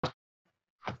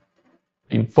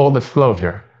In full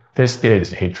disclosure, this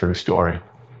is a true story.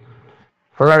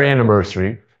 For our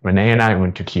anniversary, Renee and I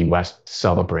went to Key West to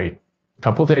celebrate. A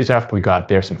couple of days after we got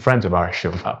there, some friends of ours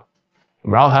showed up.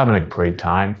 We're all having a great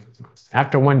time.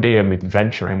 After one day of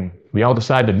adventuring, we all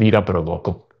decided to meet up at a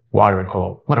local watering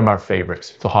hole, one of our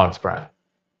favorites, the Hog's Breath.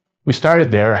 We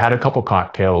started there, had a couple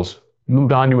cocktails,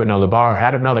 moved on to another bar,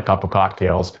 had another couple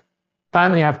cocktails.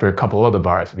 Finally, after a couple other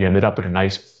bars, we ended up at a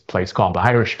nice place called the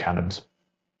Irish Cabins.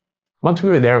 Once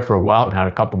we were there for a while and had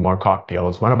a couple more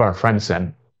cocktails, one of our friends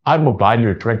said, "I will buy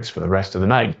your drinks for the rest of the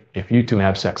night if you two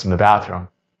have sex in the bathroom."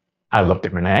 I looked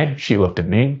at Renee, she looked at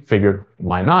me, figured,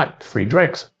 why not? Free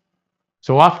drinks.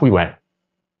 So off we went.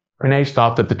 Renee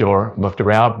stopped at the door, looked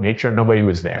around, made sure nobody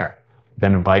was there,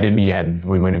 then invited me in.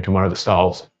 We went into one of the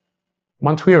stalls.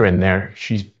 Once we were in there,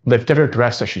 she lifted her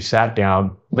dress as she sat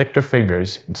down, licked her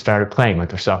fingers, and started playing with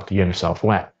herself to get herself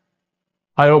wet.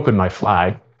 I opened my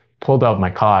flag, pulled out my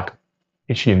cock,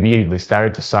 and she immediately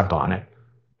started to suck on it.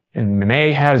 And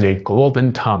Renee has a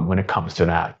golden tongue when it comes to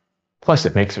that. Plus,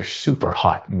 it makes her super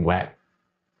hot and wet.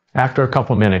 After a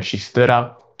couple minutes, she stood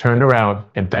up, turned around,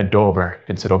 and bent over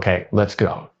and said, "Okay, let's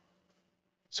go."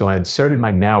 So I inserted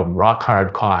my now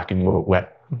rock-hard cock into a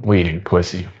wet, bleeding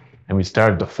pussy, and we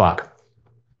started to fuck.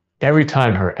 Every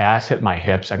time her ass hit my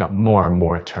hips, I got more and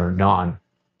more turned on.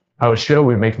 I was sure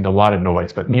we were making a lot of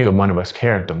noise, but neither one of us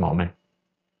cared at the moment.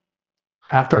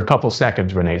 After a couple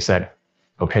seconds, Renee said,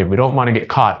 "Okay, we don't want to get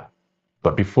caught,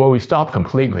 but before we stop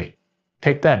completely,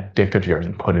 take that dick of yours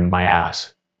and put it in my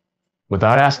ass."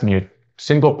 Without asking me a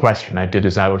single question, I did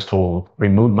as I was told,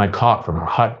 removed my cock from her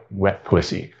hot, wet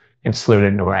pussy and slid it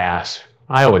into her ass.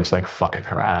 I always like fucking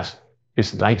her ass.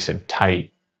 It's nice and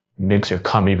tight. It makes her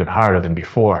come even harder than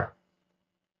before.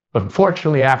 But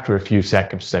unfortunately, after a few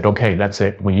seconds, said, "Okay, that's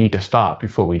it. We need to stop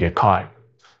before we get caught."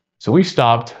 So we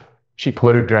stopped. She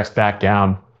put her dress back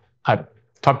down. I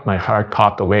tucked my hard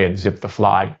cock away and zipped the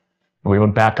flag. And we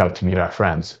went back out to meet our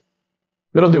friends.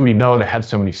 Little did we know they had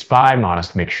somebody spying on us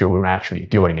to make sure we were actually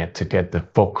doing it to get the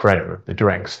full credit of the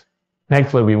drinks.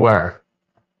 Thankfully, we were.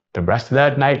 The rest of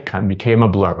that night kind of became a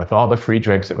blur with all the free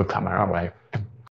drinks that would come our way.